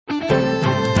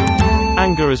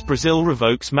Anger as Brazil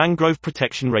revokes mangrove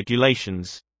protection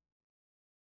regulations.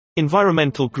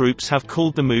 Environmental groups have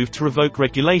called the move to revoke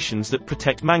regulations that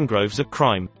protect mangroves a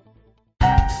crime.